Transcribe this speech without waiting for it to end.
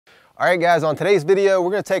All right guys, on today's video, we're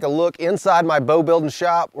gonna take a look inside my bow building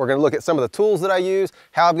shop. We're gonna look at some of the tools that I use,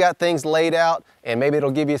 how I've got things laid out, and maybe it'll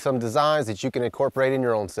give you some designs that you can incorporate in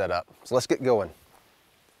your own setup. So let's get going.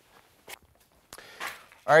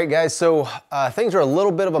 All right guys, so things are a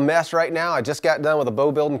little bit of a mess right now. I just got done with a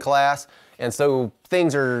bow building class, and so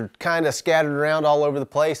things are kind of scattered around all over the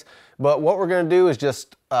place. But what we're gonna do is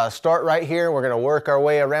just start right here. We're gonna work our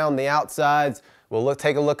way around the outsides. We'll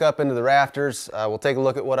take a look up into the rafters. We'll take a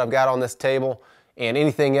look at what I've got on this table and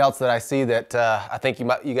anything else that I see that I think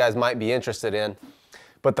you guys might be interested in.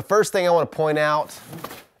 But the first thing I want to point out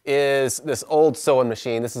is this old sewing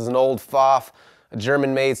machine. This is an old Pfaff, a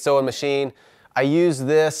German-made sewing machine. I use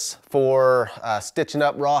this for stitching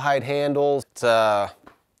up rawhide handles. It's a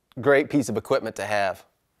great piece of equipment to have.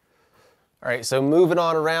 All right, so moving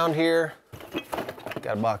on around here,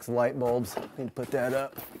 got a box of light bulbs. Need to put that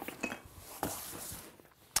up.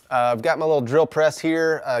 I've got my little drill press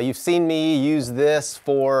here. You've seen me use this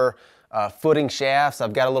for footing shafts.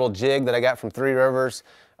 I've got a little jig that I got from Three Rivers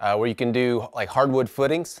where you can do like hardwood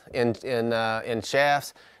footings in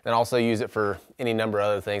shafts, and also use it for any number of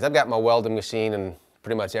other things. I've got my welding machine and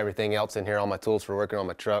pretty much everything else in here, all my tools for working on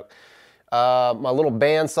my truck. My little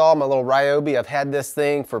bandsaw, my little Ryobi, I've had this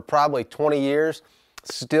thing for probably 20 years,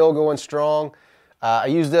 still going strong. I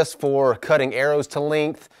use this for cutting arrows to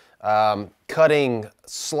length, cutting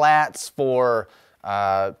slats for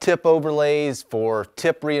tip overlays, for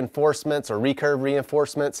tip reinforcements or recurve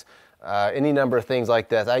reinforcements, any number of things like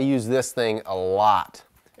that. I use this thing a lot.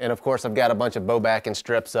 And of course I've got a bunch of bow backing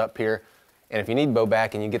strips up here, and if you need bow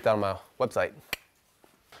backing, you can get that on my website.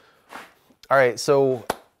 All right, so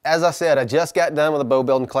as I said, I just got done with a bow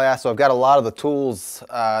building class, so I've got a lot of the tools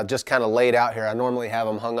just kind of laid out here. I normally have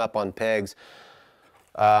them hung up on pegs,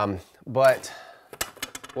 but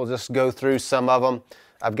we'll just go through some of them.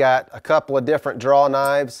 I've got a couple of different draw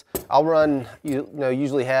knives. I'll run,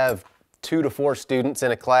 usually have 2 to 4 students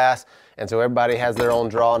in a class, and so everybody has their own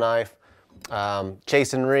draw knife.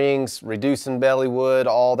 Chasing rings, reducing belly wood,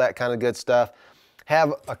 all that kind of good stuff.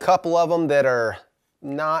 Have a couple of them that are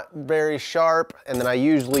not very sharp, and then I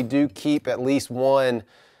usually do keep at least one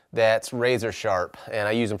that's razor sharp, and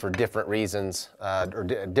I use them for different reasons or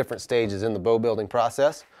different stages in the bow building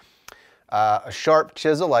process. A sharp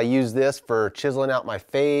chisel, I use this for chiseling out my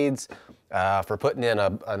fades, for putting in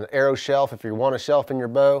an arrow shelf if you want a shelf in your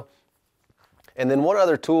bow. And then one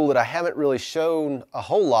other tool that I haven't really shown a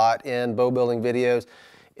whole lot in bow building videos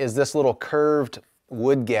is this little curved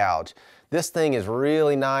wood gouge. This thing is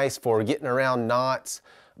really nice for getting around knots,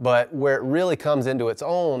 but where it really comes into its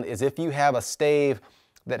own is if you have a stave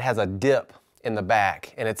that has a dip in the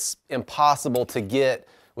back and it's impossible to get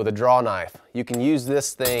with a draw knife. You can use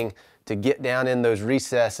this thing to get down in those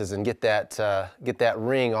recesses and get that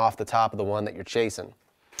ring off the top of the one that you're chasing.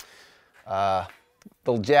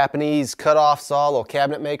 Little Japanese cut-off saw, little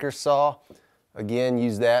cabinet maker saw. Again,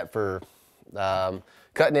 use that for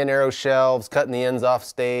cutting in arrow shelves, cutting the ends off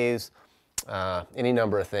staves, any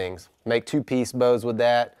number of things. Make 2-piece bows with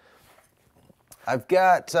that. I've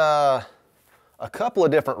got a couple of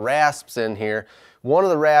different rasps in here. One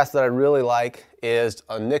of the rasps that I really like is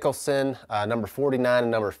a Nicholson number 49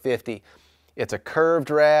 and number 50. It's a curved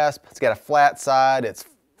rasp. It's got a flat side. It's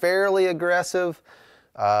fairly aggressive,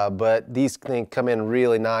 but these things come in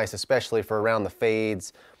really nice, especially for around the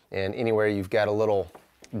fades and anywhere you've got a little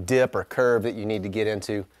dip or curve that you need to get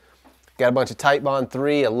into. Got a bunch of Titebond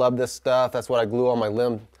 3. I love this stuff. That's what I glue on my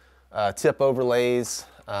limb tip overlays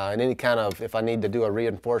and any kind of, if I need to do a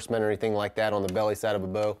reinforcement or anything like that on the belly side of a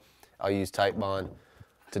bow, I'll use Titebond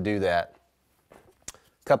to do that.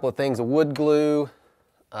 A couple of things of wood glue,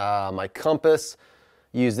 my compass,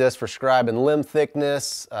 use this for scribing limb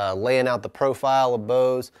thickness, laying out the profile of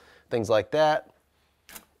bows, things like that.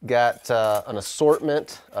 Got an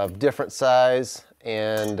assortment of different size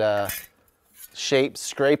and shape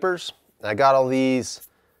scrapers. I got all these,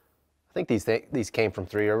 I think these came from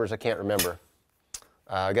Three Rivers, I can't remember.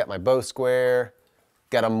 I got my bow square.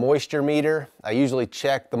 Got a moisture meter. I usually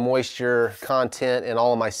check the moisture content in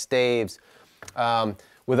all of my staves.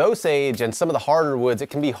 With Osage and some of the harder woods, it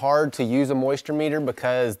can be hard to use a moisture meter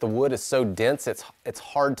because the wood is so dense. It's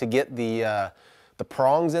hard to get the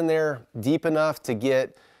prongs in there deep enough to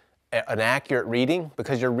get an accurate reading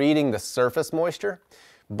because you're reading the surface moisture.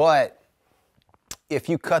 But if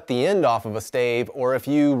you cut the end off of a stave, or if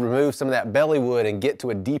you remove some of that belly wood and get to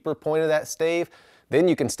a deeper point of that stave, then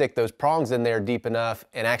you can stick those prongs in there deep enough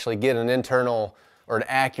and actually get an internal or an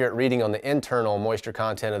accurate reading on the internal moisture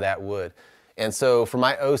content of that wood. And so for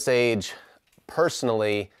my Osage,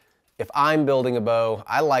 personally, if I'm building a bow,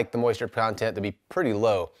 I like the moisture content to be pretty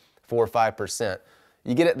low, 4 or 5%.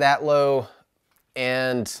 you get it that low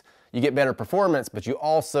and you get better performance, but you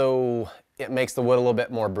also, it makes the wood a little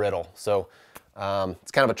bit more brittle. So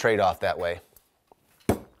it's kind of a trade-off that way.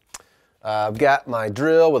 I've got my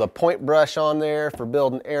drill with a point brush on there for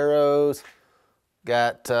building arrows.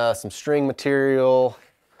 Got some string material.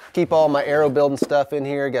 Keep all my arrow building stuff in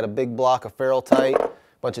here. Got a big block of Ferrite,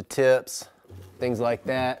 bunch of tips, things like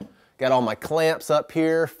that. Got all my clamps up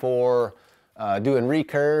here for doing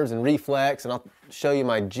recurves and reflex, and I'll show you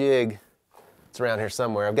my jig. It's around here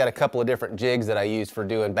somewhere. I've got a couple of different jigs that I use for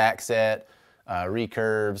doing backset,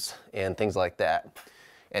 recurves, and things like that.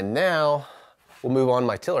 And now we'll move on to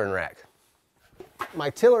my tiller rack. My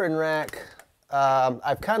tiller rack,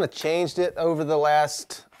 I've kind of changed it over the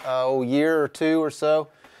last year or two or so.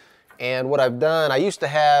 And what I've done, I used to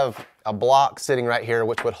have a block sitting right here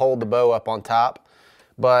which would hold the bow up on top.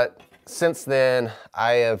 But since then,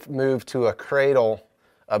 I have moved to a cradle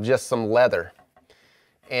of just some leather.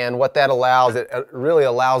 And what that allows, it really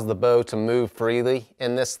allows the bow to move freely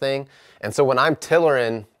in this thing. And so when I'm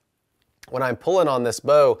tillering, when I'm pulling on this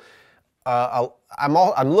bow, I'm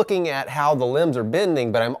looking at how the limbs are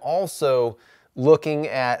bending, but I'm also looking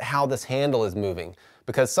at how this handle is moving.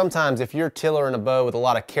 Because sometimes if you're tillering a bow with a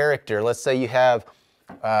lot of character, let's say you have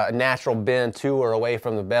a natural bend to or away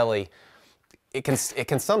from the belly, it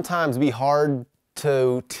can sometimes be hard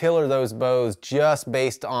to tiller those bows just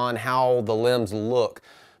based on how the limbs look,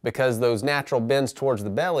 because those natural bends towards the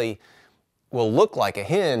belly will look like a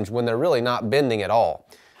hinge when they're really not bending at all.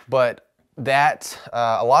 But that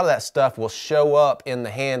a lot of that stuff will show up in the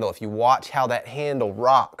handle. If you watch how that handle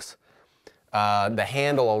rocks, the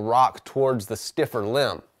handle will rock towards the stiffer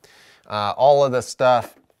limb. All of the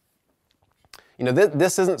stuff, you know,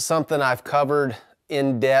 this isn't something I've covered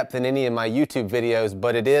in depth in any of my YouTube videos,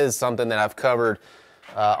 but it is something that I've covered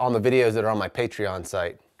on the videos that are on my Patreon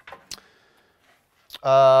site.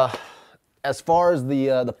 As far as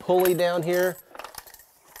the pulley down here,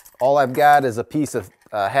 all I've got is a piece of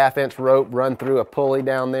 1/2-inch rope run through a pulley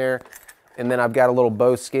down there, and then I've got a little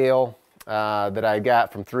bow scale that I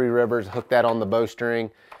got from Three Rivers. Hook that on the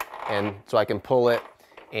bowstring, and so I can pull it,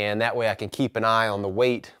 and that way I can keep an eye on the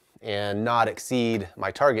weight and not exceed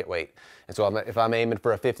my target weight. And so if I'm aiming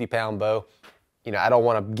for a 50-pound bow, you know, I don't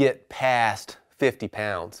want to get past 50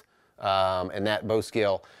 pounds. And that bow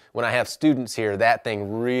scale, when I have students here, that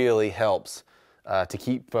thing really helps to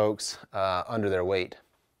keep folks under their weight.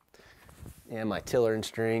 And my tiller and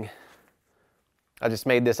string. I just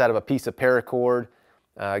made this out of a piece of paracord.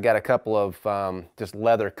 I got a couple of just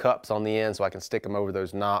leather cups on the end so I can stick them over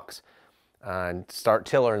those nocks and start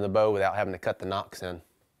tillering the bow without having to cut the nocks in.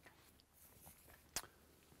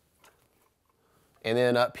 And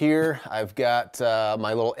then up here, I've got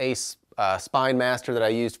my little Ace spine master that I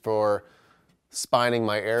used for spining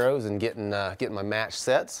my arrows and getting my match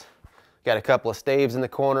sets. Got a couple of staves in the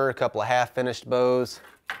corner, a couple of half-finished bows.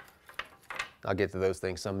 I'll get to those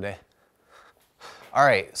things someday. All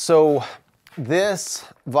right, so this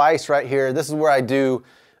vise right here, this is where I do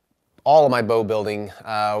all of my bow building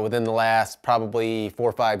within the last probably 4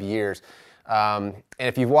 or 5 years. And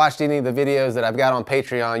if you've watched any of the videos that I've got on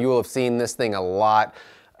Patreon, you will have seen this thing a lot.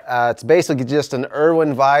 It's basically just an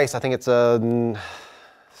Irwin vise. I think it's a,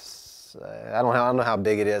 I don't know how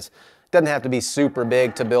big it is. It doesn't have to be super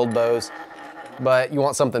big to build bows, but you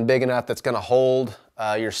want something big enough that's gonna hold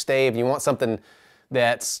your stave. You want something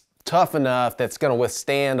that's tough enough that's gonna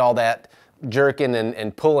withstand all that jerking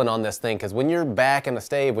and pulling on this thing. Because when you're backing a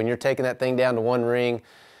stave, when you're taking that thing down to one ring,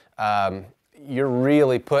 you're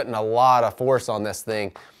really putting a lot of force on this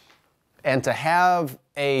thing. And to have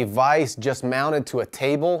a vise just mounted to a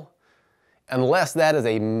table, unless that is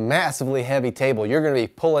a massively heavy table, you're gonna be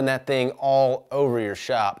pulling that thing all over your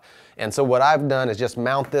shop. And so what I've done is just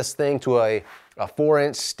mount this thing to a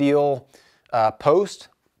 4-inch steel post.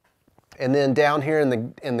 And then down here in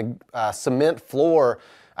the cement floor,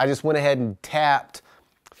 I just went ahead and tapped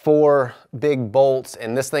 4 big bolts,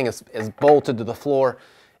 and this thing is bolted to the floor.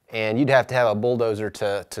 And you'd have to have a bulldozer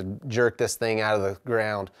to jerk this thing out of the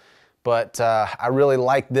ground. But I really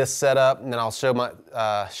like this setup, and then I'll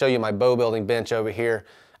show you my bow building bench over here.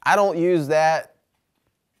 I don't use that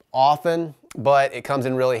often, but it comes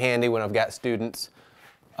in really handy when I've got students.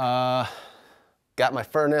 Got my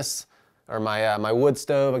furnace, or my wood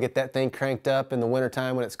stove. I get that thing cranked up in the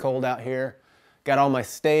wintertime when it's cold out here. Got all my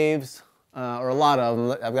staves, or a lot of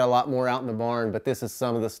them. I've got a lot more out in the barn, but this is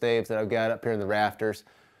some of the staves that I've got up here in the rafters.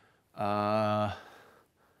 And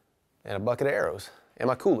a bucket of arrows, and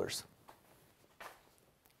my coolers.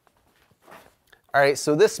 All right,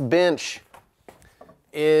 so this bench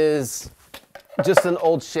is just an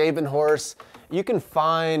old shaving horse. You can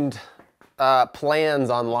find plans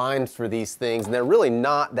online for these things, and they're really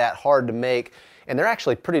not that hard to make, and they're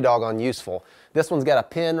actually pretty doggone useful. This one's got a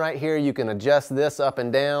pin right here. You can adjust this up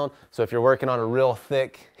and down, so if you're working on a real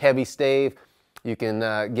thick, heavy stave, you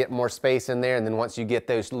can get more space in there, and then once you get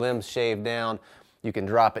those limbs shaved down, you can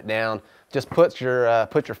drop it down. Just put your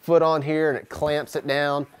foot on here, and it clamps it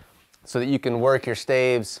down so that you can work your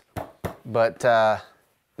staves. But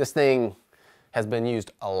this thing has been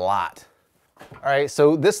used a lot. All right,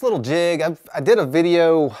 so this little jig, I did a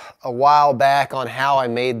video a while back on how I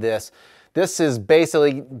made this. This is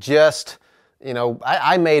basically just, you know,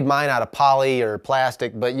 I made mine out of poly or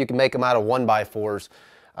plastic, but you can make them out of 1x4s.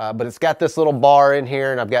 But it's got this little bar in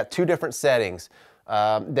here, and I've got two different settings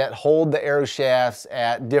that hold the arrow shafts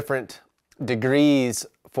at different degrees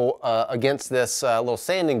for against this little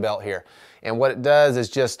sanding belt here. And what it does is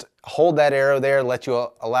just hold that arrow there,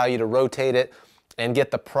 allow you to rotate it and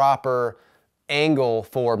get the proper angle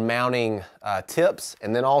for mounting tips,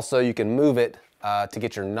 and then also you can move it to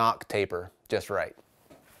get your knock taper just right.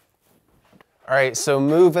 All right, so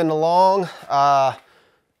moving along,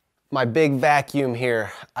 my big vacuum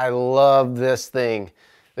here. I love this thing.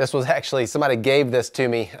 This was actually, somebody gave this to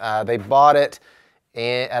me. They bought it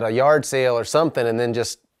at a yard sale or something and then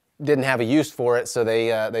just didn't have a use for it, so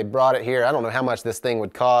they brought it here. I don't know how much this thing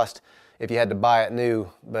would cost if you had to buy it new,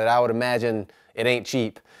 but I would imagine it ain't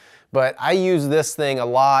cheap. But I use this thing a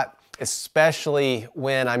lot, especially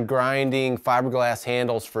when I'm grinding fiberglass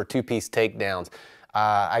handles for two-piece takedowns.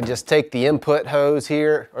 I just take the input hose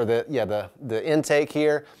here, or the intake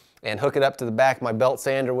here, and hook it up to the back of my belt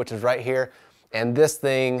sander, which is right here. And this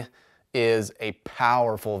thing is a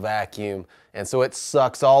powerful vacuum. And so it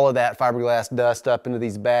sucks all of that fiberglass dust up into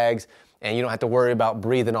these bags, and you don't have to worry about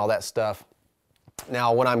breathing all that stuff.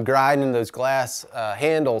 Now, when I'm grinding those glass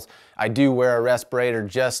handles, I do wear a respirator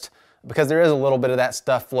just because there is a little bit of that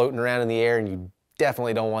stuff floating around in the air, and you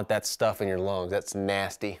definitely don't want that stuff in your lungs. That's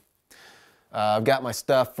nasty. I've got my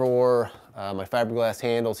stuff for my fiberglass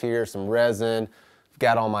handles here, some resin. I've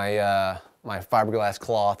got all my, my fiberglass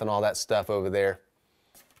cloth and all that stuff over there.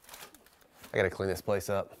 I gotta clean this place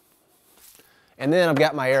up. And then I've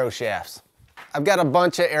got my arrow shafts. I've got a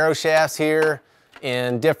bunch of arrow shafts here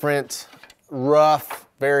in different rough,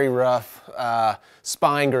 very rough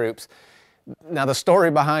spine groups. Now the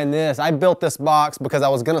story behind this, I built this box because I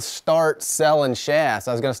was gonna start selling shafts.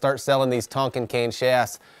 I was gonna start selling these Tonkin cane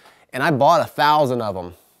shafts, and I bought 1,000 of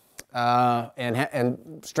them,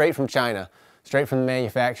 and straight from China, straight from the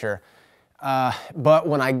manufacturer. But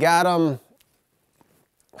when I got them,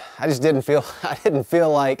 I didn't feel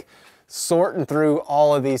like sorting through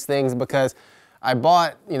all of these things, because I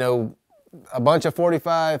bought, you know, a bunch of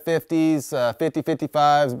 45, 50s, 50,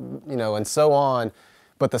 55s, you know, and so on.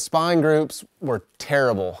 But the spine groups were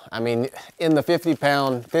terrible. I mean, in the 50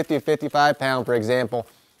 to 55 pound, for example,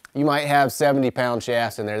 you might have 70-pound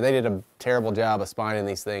shafts in there. They did a terrible job of spining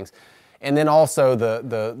these things. And then also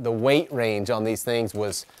the weight range on these things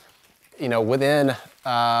was, you know, within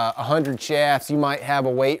 100 shafts, you might have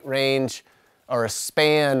a weight range or a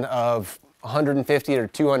span of 150 or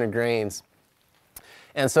 200 grains.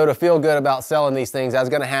 And so to feel good about selling these things, I was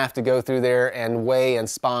gonna have to go through there and weigh and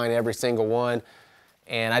spine every single one.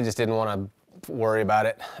 And I just didn't want to worry about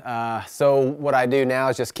it. So what I do now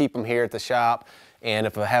is just keep them here at the shop. And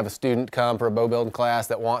if I have a student come for a bow building class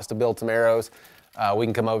that wants to build some arrows, we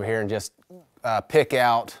can come over here and just pick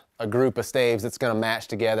out a group of staves that's going to match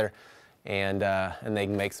together, and they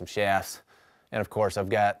can make some shafts. And of course, I've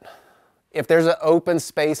got, if there's an open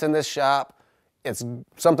space in this shop,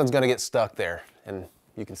 something's going to get stuck there, and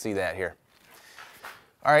you can see that here.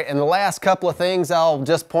 All right, and the last couple of things I'll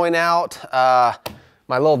just point out.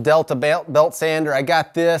 My little Delta belt sander, I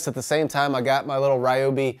got this at the same time I got my little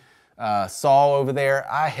Ryobi saw over there.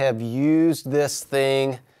 I have used this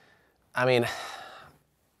thing, I mean,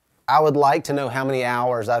 I would like to know how many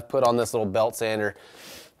hours I've put on this little belt sander.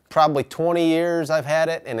 Probably 20 years I've had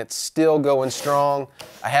it, and it's still going strong.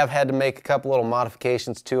 I have had to make a couple little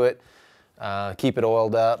modifications to it, keep it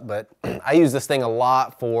oiled up, but I use this thing a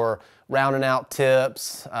lot for rounding out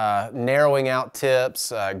tips, narrowing out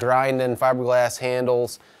tips, grinding fiberglass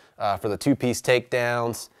handles for the two-piece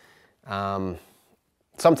takedowns.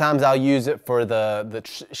 Sometimes I'll use it for the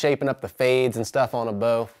shaping up the fades and stuff on a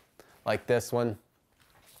bow, like this one.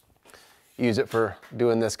 Use it for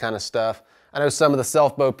doing this kind of stuff. I know some of the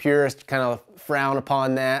self-bow purists kind of frown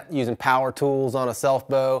upon that, using power tools on a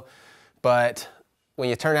self-bow, but when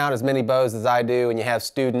you turn out as many bows as I do and you have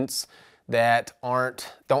students that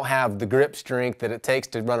don't have the grip strength that it takes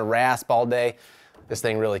to run a rasp all day, this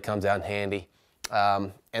thing really comes out in handy.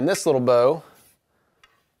 And this little bow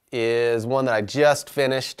is one that I just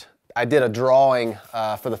finished I did a drawing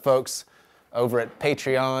for the folks over at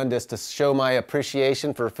Patreon just to show my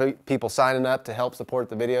appreciation for people signing up to help support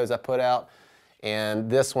the videos I put out. And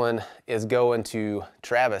this one is going to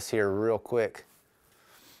Travis here real quick.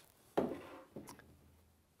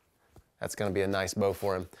 That's going to be a nice bow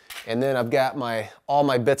for him. And then I've got all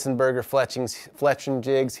my Bitzenberger fletching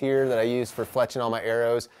jigs here that I use for fletching all my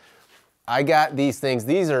arrows. I got these things.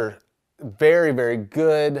 These are very, very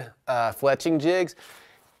good fletching jigs,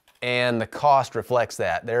 and the cost reflects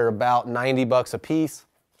that. They're about 90 bucks a piece.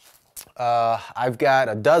 I've got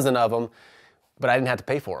a dozen of them, but I didn't have to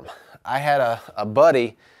pay for them. I had a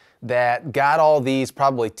buddy that got all these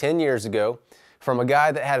probably 10 years ago from a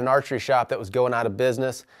guy that had an archery shop that was going out of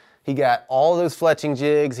business. He got all those fletching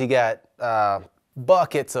jigs. He got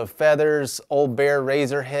buckets of feathers, old bear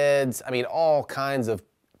razor heads. I mean, all kinds of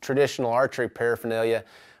traditional archery paraphernalia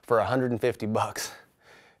for 150 bucks.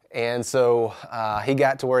 And so he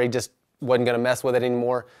got to where he just wasn't going to mess with it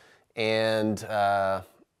anymore and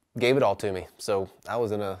gave it all to me. So I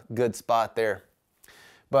was in a good spot there.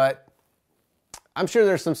 But I'm sure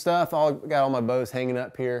there's some stuff. I got all my bows hanging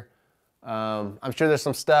up here. I'm sure there's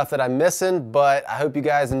some stuff that I'm missing, but I hope you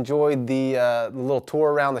guys enjoyed the little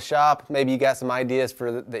tour around the shop. Maybe you got some ideas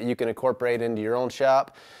that you can incorporate into your own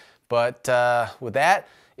shop. But with that,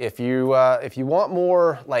 if you want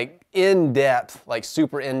more like in-depth, like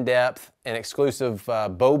super in-depth and exclusive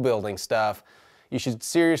bow building stuff, you should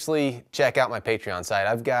seriously check out my Patreon site.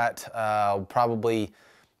 I've got probably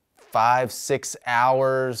 5-6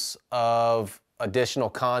 hours of additional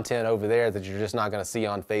content over there that you're just not going to see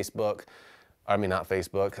on Facebook. I mean, not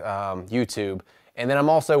Facebook, YouTube. And then I'm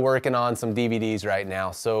also working on some DVDs right now,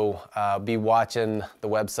 so be watching the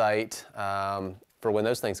website for when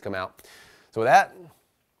those things come out. So with that,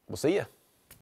 we'll see you.